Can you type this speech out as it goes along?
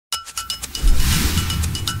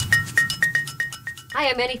Hi,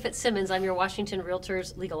 I'm Annie Fitzsimmons. I'm your Washington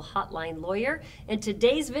Realtors Legal Hotline lawyer, and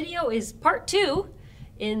today's video is part 2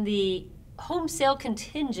 in the home sale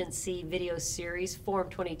contingency video series, Form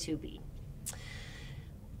 22B.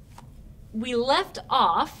 We left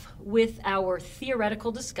off with our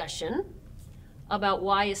theoretical discussion about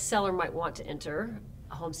why a seller might want to enter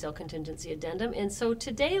a home sale contingency addendum, and so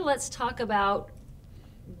today let's talk about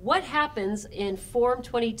what happens in Form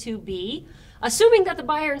 22B, assuming that the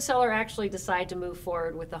buyer and seller actually decide to move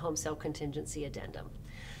forward with the home sale contingency addendum.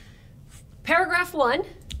 Paragraph 1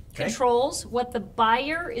 controls what the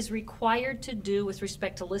buyer is required to do with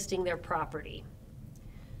respect to listing their property.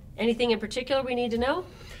 Anything in particular we need to know?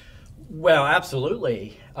 Well,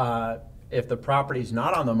 absolutely. If the property's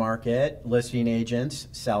not on the market, listing agents,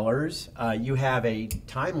 sellers, you have a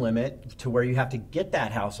time limit to where you have to get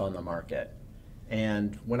that house on the market.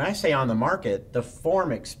 And when I say on the market, the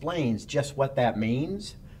form explains just what that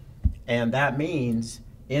means. And that means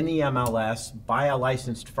in the MLS by a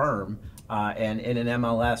licensed firm and in an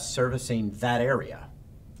MLS servicing that area.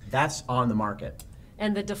 That's on the market.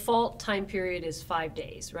 And the default time period is 5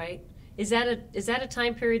 days, right? Is that a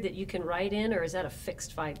time period that you can write in, or is that a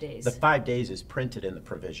fixed 5 days? The 5 days is printed in the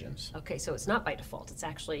provisions. Okay, so it's not by default. It's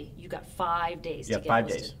actually, you got 5 days to get 5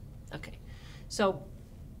 listed. days. Okay, so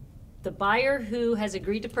the buyer who has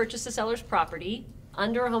agreed to purchase the seller's property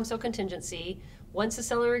under a home sale contingency, once the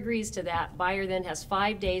seller agrees to that, buyer then has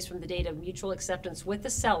 5 days from the date of mutual acceptance with the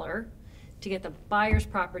seller to get the buyer's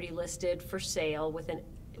property listed for sale with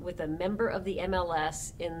a member of the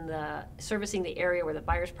MLS in the servicing the area where the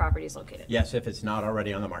buyer's property is located. Yes, if it's not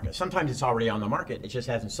already on the market. Sometimes it's already on the market, it just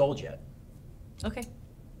hasn't sold yet. Okay,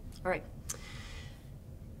 all right.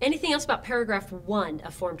 Anything else about paragraph 1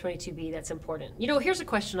 of Form 22B that's important? You know, here's a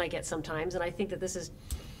question I get sometimes, and I think that this is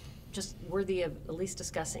just worthy of at least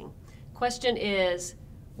discussing. Question is,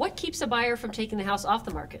 what keeps a buyer from taking the house off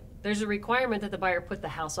the market? There's a requirement that the buyer put the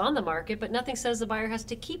house on the market, but nothing says the buyer has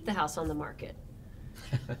to keep the house on the market.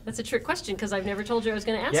 That's a trick question, because I've never told you I was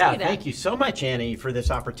going to ask you that. Yeah, thank you so much, Annie, for this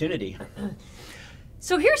opportunity.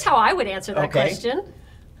 So here's how I would answer that question.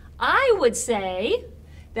 I would say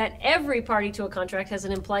that every party to a contract has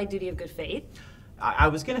an implied duty of good faith. I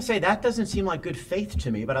was going to say that doesn't seem like good faith to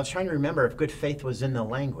me, but I was trying to remember if good faith was in the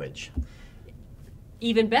language.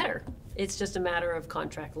 Even better. It's just a matter of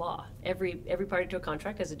contract law. Every party to a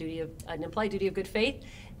contract has an implied duty of good faith,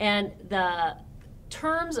 and the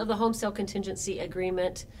terms of the home sale contingency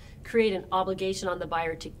agreement create an obligation on the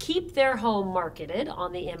buyer to keep their home marketed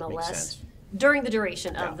on the MLS during the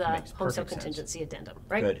duration of the home sale contingency addendum,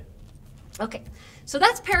 right? Good. Okay, so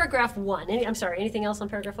that's paragraph 1. I'm sorry, anything else on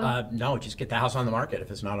paragraph 1? No, just get the house on the market if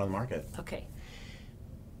it's not on the market. Okay.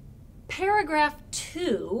 Paragraph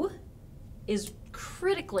 2 is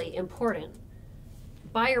critically important,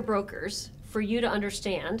 buyer brokers, for you to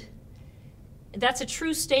understand. That's a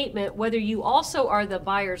true statement whether you also are the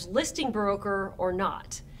buyer's listing broker or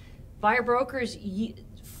not. Buyer brokers,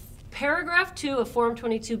 paragraph 2 of Form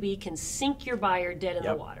 22B can sink your buyer dead in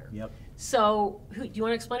the water. Yep. So, do you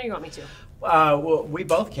want to explain or you want me to? Well, we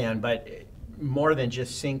both can, but more than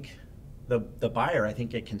just sink the buyer, I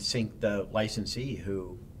think it can sink the licensee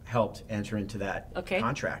who helped enter into that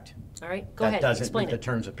contract. All right, go ahead, That doesn't explain meet the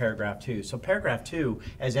terms of paragraph 2. So paragraph 2,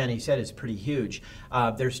 as Annie said, is pretty huge.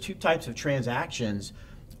 There's 2 types of transactions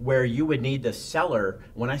where you would need the seller,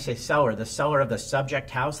 when I say seller, the seller of the subject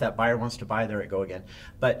house that buyer wants to buy, there it go again.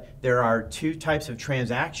 But there are 2 types of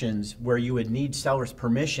transactions where you would need seller's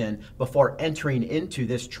permission before entering into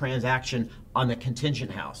this transaction on the contingent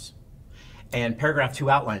house. And paragraph 2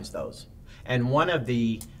 outlines those. And one of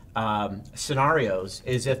the scenarios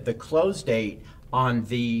is if the close date on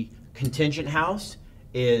the contingent house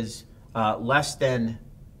is less than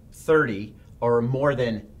 30 or more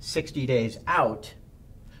than 60 days out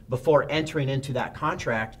before entering into that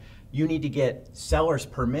contract, you need to get seller's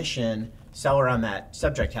permission, seller on that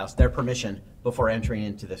subject house, their permission before entering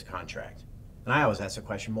into this contract. And I always ask the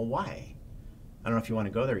question, well, why? I don't know if you want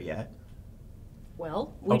to go there yet.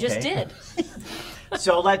 Well, we just did.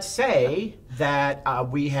 So let's say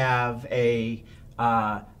that we have a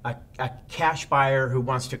cash buyer who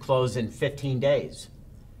wants to close in 15 days,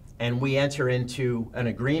 and we enter into an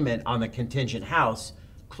agreement on the contingent house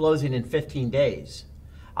closing in 15 days.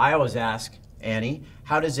 I always ask, Annie,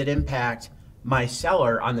 how does it impact my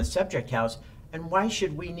seller on the subject house, and why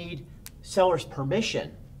should we need seller's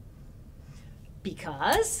permission?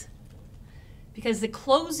 Because the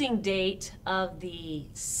closing date of the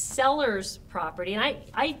seller's property, and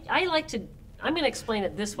I like to, I'm going to explain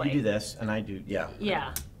it this way. You do this, and I do,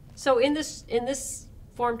 Yeah. So in this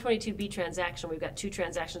Form 22B transaction, we've got two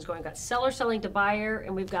transactions going. We've got seller selling to buyer,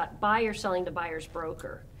 and we've got buyer selling to buyer's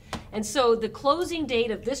broker. And so the closing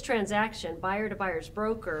date of this transaction, buyer to buyer's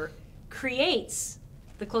broker, creates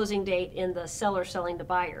the closing date in the seller selling to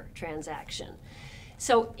buyer transaction.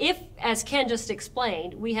 So if, as Ken just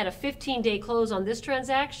explained, we had a 15-day close on this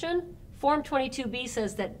transaction, Form 22B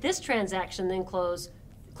says that this transaction then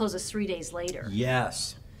closes 3 days later.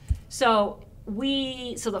 Yes. So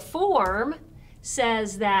the form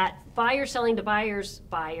says that buyer selling to buyer's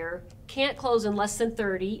buyer can't close in less than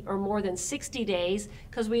 30 or more than 60 days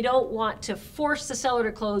because we don't want to force the seller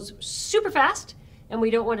to close super fast, and we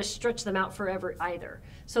don't want to stretch them out forever either.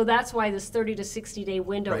 So that's why this 30 to 60 day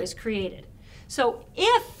window is created. So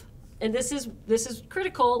if, and this is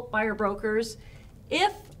critical, buyer brokers,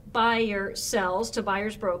 if buyer sells to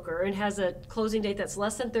buyer's broker and has a closing date that's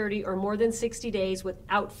less than 30 or more than 60 days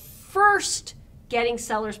without first getting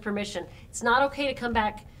seller's permission, it's not okay to come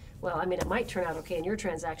back. Well, I mean, it might turn out okay in your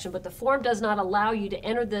transaction, but the form does not allow you to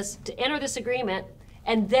enter this agreement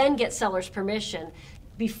and then get seller's permission.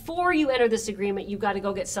 Before you enter this agreement, you've got to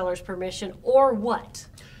go get seller's permission, or what?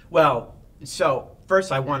 Well, so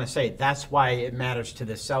first I want to say that's why it matters to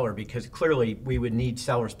the seller, because clearly we would need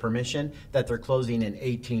seller's permission that they're closing in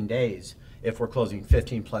 18 days if we're closing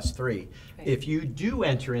 15 plus 3. Right. If you do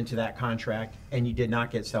enter into that contract and you did not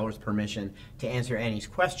get seller's permission, to answer Annie's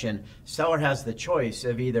question, seller has the choice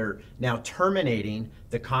of either now terminating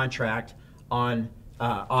the contract on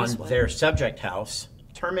their subject house,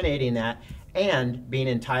 terminating that and being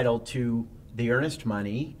entitled to the earnest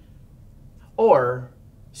money, or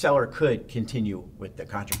seller could continue with the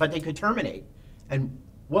contract, but they could terminate. And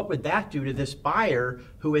what would that do to this buyer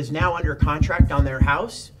who is now under contract on their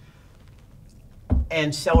house,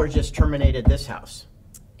 and seller just terminated this house?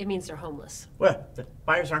 It means they're homeless. Well, the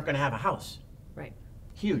buyers aren't going to have a house. Right.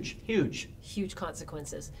 Huge, huge. Huge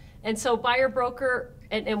consequences. And so buyer broker,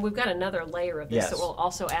 and we've got another layer of this that we'll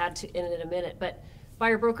also add to in a minute, but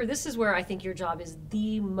buyer broker, this is where I think your job is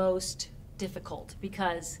the most difficult,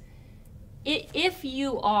 because if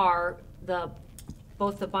you are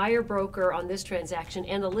both the buyer broker on this transaction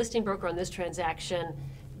and the listing broker on this transaction,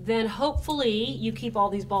 then hopefully you keep all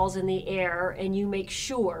these balls in the air and you make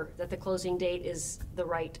sure that the closing date is the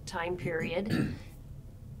right time period.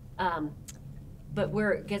 But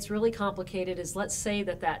where it gets really complicated is, let's say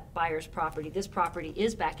that buyer's property, this property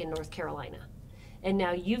is back in North Carolina. And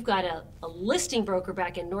now you've got a listing broker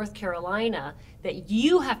back in North Carolina that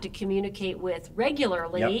you have to communicate with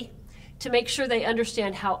regularly to make sure they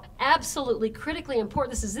understand how absolutely critically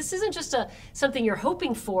important this is. This isn't just something you're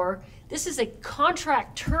hoping for. This is a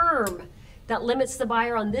contract term that limits the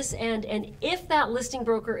buyer on this end. And if that listing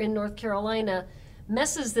broker in North Carolina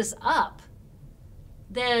messes this up,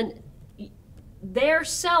 then their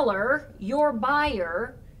seller, your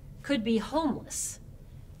buyer, could be homeless.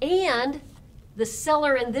 And the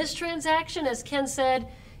seller in this transaction, as Ken said,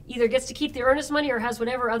 either gets to keep the earnest money or has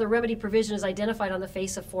whatever other remedy provision is identified on the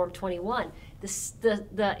face of Form 21.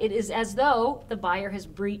 It is as though the buyer has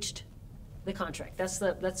breached the contract. That's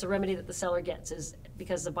the remedy that the seller gets, is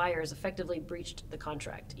because the buyer has effectively breached the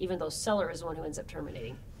contract, even though seller is the one who ends up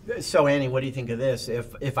terminating. So Annie, what do you think of this?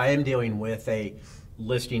 If I am dealing with a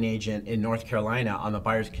listing agent in North Carolina on the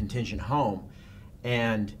buyer's contingent home,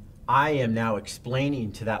 and I am now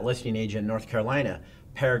explaining to that listing agent in North Carolina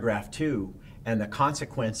paragraph 2 and the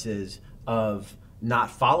consequences of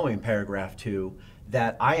not following paragraph 2,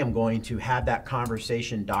 that I am going to have that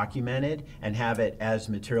conversation documented and have it as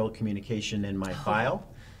material communication in my file.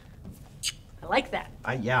 I like that.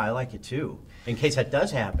 Yeah, I like it too, in case that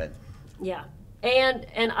does happen. Yeah, and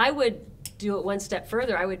I would do it one step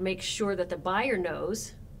further. I would make sure that the buyer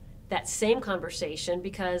knows that same conversation,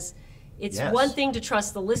 because it's one thing to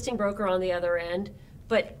trust the listing broker on the other end,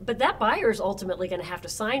 but that buyer is ultimately going to have to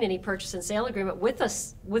sign any purchase and sale agreement with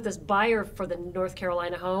this buyer for the North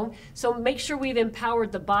Carolina home. So make sure we've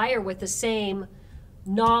empowered the buyer with the same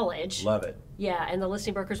knowledge. Love it. Yeah, and the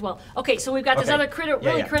listing broker as well. Okay, so we've got this other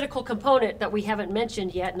critical component that we haven't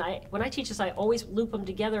mentioned yet, and when I teach this, I always loop them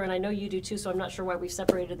together, and I know you do too, so I'm not sure why we've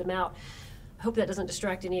separated them out. I hope that doesn't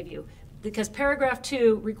distract any of you. Because paragraph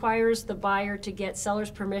 2 requires the buyer to get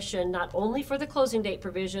seller's permission not only for the closing date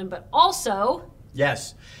provision, but also...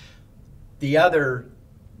 Yes. The other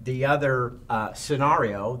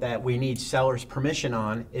scenario that we need seller's permission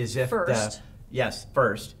on is if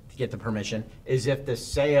first to get the permission, is if the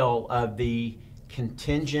sale of the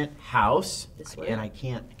contingent house, and I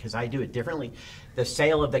can't because I do it differently, the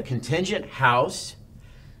sale of the contingent house,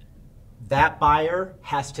 that buyer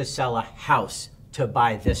has to sell a house to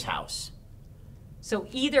buy this house. So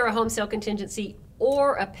either a home sale contingency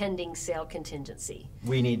or a pending sale contingency.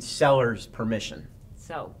 We need seller's permission.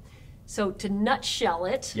 So to nutshell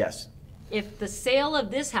it, Yes. if the sale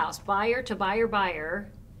of this house, buyer to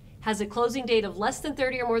buyer, has a closing date of less than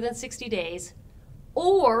 30 or more than 60 days,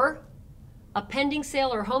 or a pending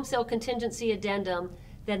sale or home sale contingency addendum,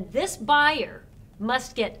 then this buyer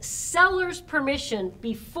must get seller's permission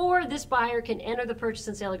before this buyer can enter the purchase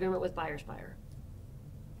and sale agreement with buyer's buyer.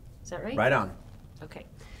 Is that right? Right on. Okay.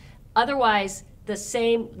 Otherwise, the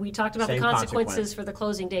same, we talked about Same the consequences consequence. for the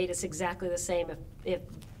closing date. It's exactly the same if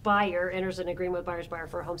buyer enters an agreement with buyer's buyer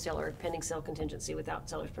for a home sale or a pending sale contingency without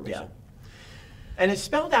seller's permission. Yeah. And it's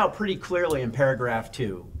spelled out pretty clearly in paragraph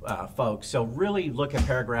 2, folks. So really look at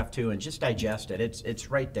paragraph 2 and just digest it. It's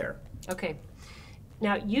right there. Okay.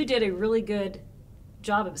 Now, you did a really good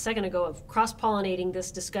job a second ago of cross-pollinating this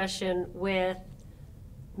discussion with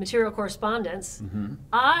material correspondence. Mm-hmm.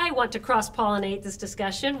 I want to cross-pollinate this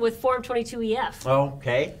discussion with Form 22EF.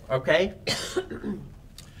 Okay.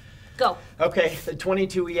 Go. Okay, the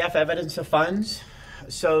 22EF evidence of funds.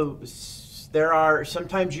 So there are,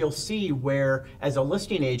 sometimes you'll see where as a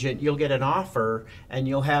listing agent, you'll get an offer and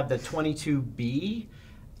you'll have the 22B.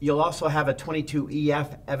 You'll also have a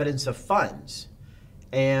 22EF evidence of funds.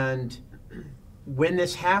 And when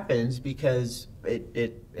this happens, because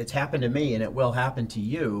it's happened to me and it will happen to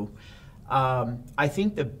you, I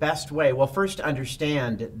think the best way, well, first to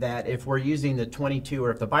understand that if we're using the 22, or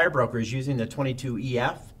if the buyer broker is using the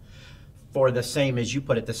 22EF for the same, as you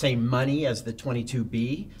put it, the same money as the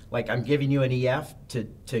 22B, like I'm giving you an EF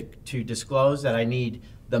to disclose that I need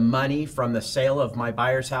the money from the sale of my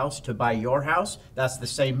buyer's house to buy your house, that's the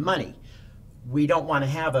same money. We don't want to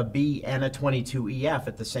have a B and a 22EF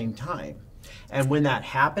at the same time. And when that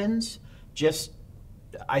happens, just,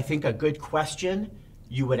 I think a good question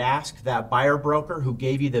you would ask that buyer broker who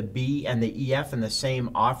gave you the B and the EF in the same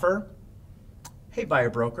offer, hey buyer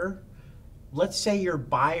broker, let's say your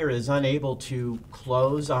buyer is unable to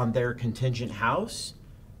close on their contingent house.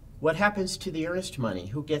 What happens to the earnest money?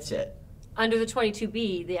 Who gets it? Under the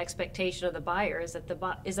 22B, the expectation of the buyer is that the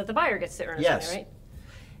buyer gets the earnest Yes. money,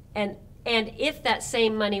 right? And if that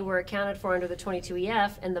same money were accounted for under the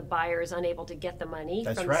 22EF and the buyer is unable to get the money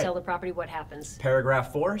That's from right. the sale of the property, what happens?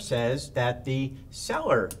 Paragraph 4 says that the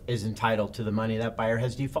seller is entitled to the money that buyer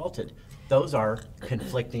has defaulted. Those are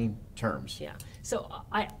conflicting terms. Yeah. So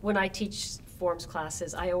when I teach forms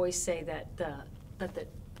classes, I always say that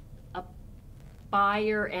a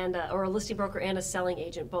buyer and or a listing broker and a selling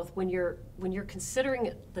agent, both when you're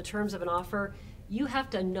considering the terms of an offer, you have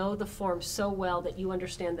to know the form so well that you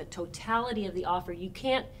understand the totality of the offer. You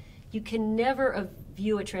can never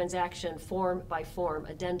view a transaction form by form,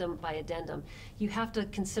 addendum by addendum. You have to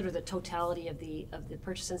consider the totality of the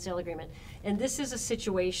purchase and sale agreement. And this is a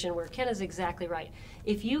situation where Ken is exactly right.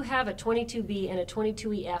 If you have a 22B and a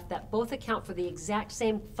 22EF that both account for the exact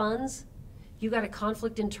same funds, you got a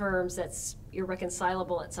conflict in terms that's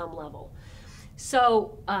irreconcilable at some level.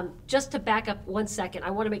 So just to back up 1 second, I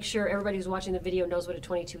want to make sure everybody who's watching the video knows what a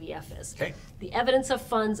 22EF is. Okay. The evidence of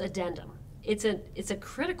funds addendum. It's a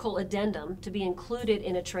critical addendum to be included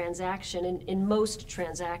in a transaction, in most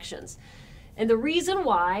transactions. And the reason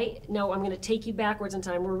why, no, I'm going to take you backwards in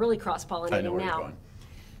time. We're really cross-pollinating now.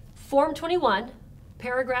 Form 21,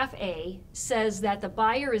 paragraph A, says that the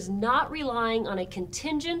buyer is not relying on a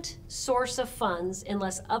contingent source of funds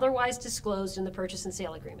unless otherwise disclosed in the purchase and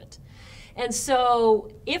sale agreement. And so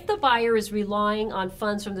if the buyer is relying on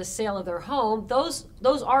funds from the sale of their home, those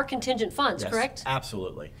are contingent funds, Yes, correct?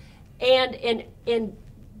 Absolutely. And in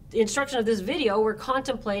the instruction of this video, we're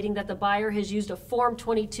contemplating that the buyer has used a Form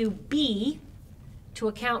 22B to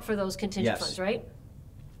account for those contingent Yes. funds, right?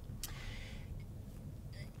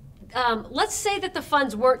 Let's say that the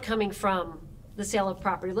funds weren't coming from the sale of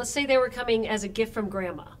property. Let's say they were coming as a gift from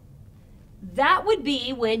grandma. That would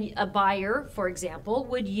be when a buyer, for example,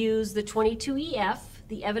 would use the 22EF,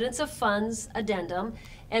 the evidence of funds addendum,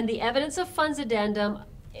 and the evidence of funds addendum,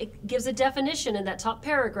 it gives a definition in that top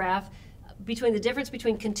paragraph between the difference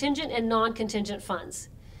between contingent and non-contingent funds.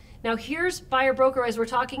 Now here's buyer broker, as we're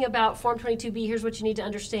talking about Form 22B, here's what you need to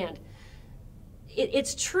understand.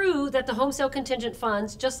 It's true that the home sale contingent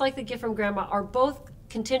funds, just like the gift from grandma, are both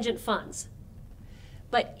contingent funds.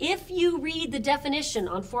 But if you read the definition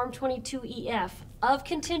on Form 22EF of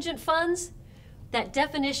contingent funds, that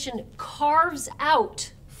definition carves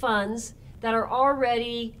out funds that are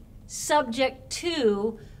already subject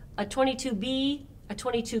to a 22B, a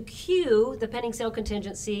 22Q, the pending sale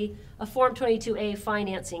contingency, a Form 22A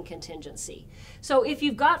financing contingency. So if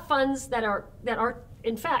you've got funds that are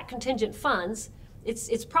in fact contingent funds,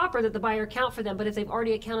 it's proper that the buyer account for them, but if they've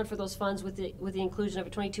already accounted for those funds with the inclusion of a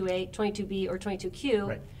 22A, 22B, or 22Q,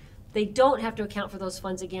 Right. they don't have to account for those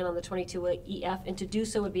funds again on the 22EF, and to do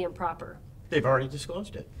so would be improper. They've already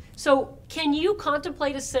disclosed it. So can you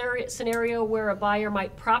contemplate a scenario where a buyer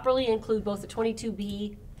might properly include both a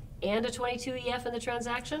 22B and a 22EF in the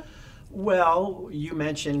transaction? Well, you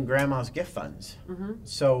mentioned grandma's gift funds.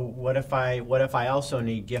 So what if I also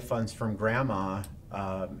need gift funds from grandma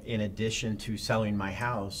in addition to selling my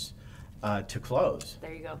house to close?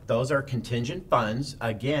 There you go. Those are contingent funds.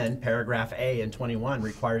 Again, paragraph A in 21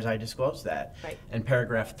 requires I disclose that. Right. And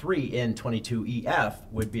paragraph 3 in 22EF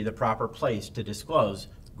would be the proper place to disclose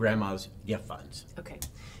grandma's gift funds. Okay.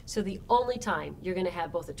 So the only time you're going to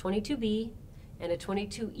have both a 22B and a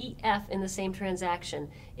 22EF in the same transaction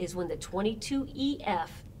is when the 22EF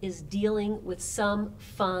is dealing with some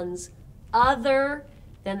funds other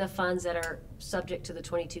than the funds that are subject to the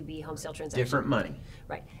 22B home sale transaction. Different money.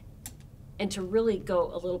 Right. And to really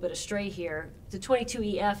go a little bit astray here, the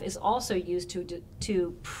 22EF is also used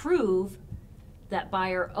to prove that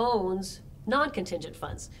buyer owns non-contingent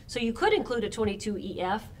funds. So you could include a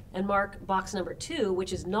 22EF and mark box number 2,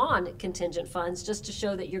 which is non-contingent funds, just to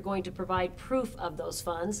show that you're going to provide proof of those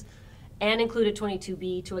funds, and include a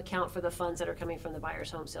 22B to account for the funds that are coming from the buyer's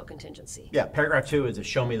home sale contingency. Yeah, paragraph 2 is a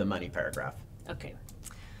show me the money paragraph. Okay.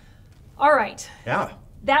 All right. Yeah.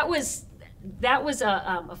 That was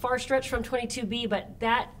a far stretch from 22B, but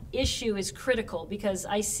that issue is critical because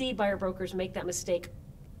I see buyer brokers make that mistake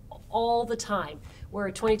all the time, where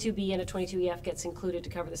a 22B and a 22EF gets included to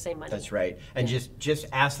cover the same money. That's right. And just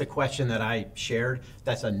ask the question that I shared.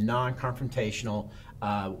 That's a non-confrontational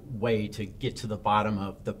way to get to the bottom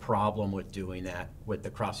of the problem with doing that with the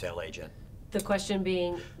cross-sale agent. The question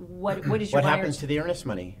being, what is your What buyer's... happens to the earnest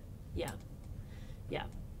money? Yeah. Yeah.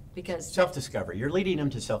 Because... Self-discovery. You're leading them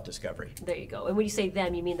to self-discovery. There you go. And when you say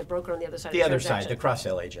them, you mean the broker on the other side of the The other transaction. side, the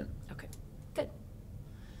cross-sale agent. Okay. Good.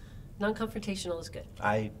 Non-confrontational is good.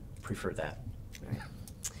 I prefer that. All right.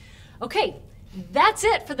 Okay, that's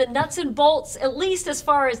it for the nuts and bolts, at least as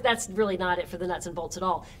far as, that's really not it for the nuts and bolts at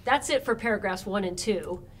all. That's it for paragraphs 1 and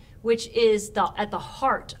 2, which is at the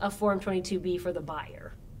heart of Form 22B for the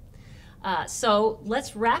buyer. So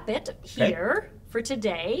let's wrap it here for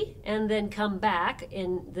today, and then come back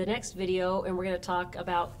in the next video, and we're going to talk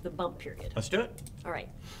about the bump period. Let's do it. All right.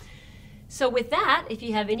 So with that, if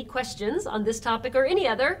you have any questions on this topic or any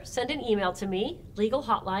other, send an email to me,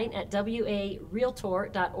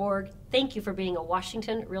 legalhotline@warealtor.org. Thank you for being a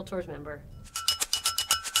Washington Realtors member.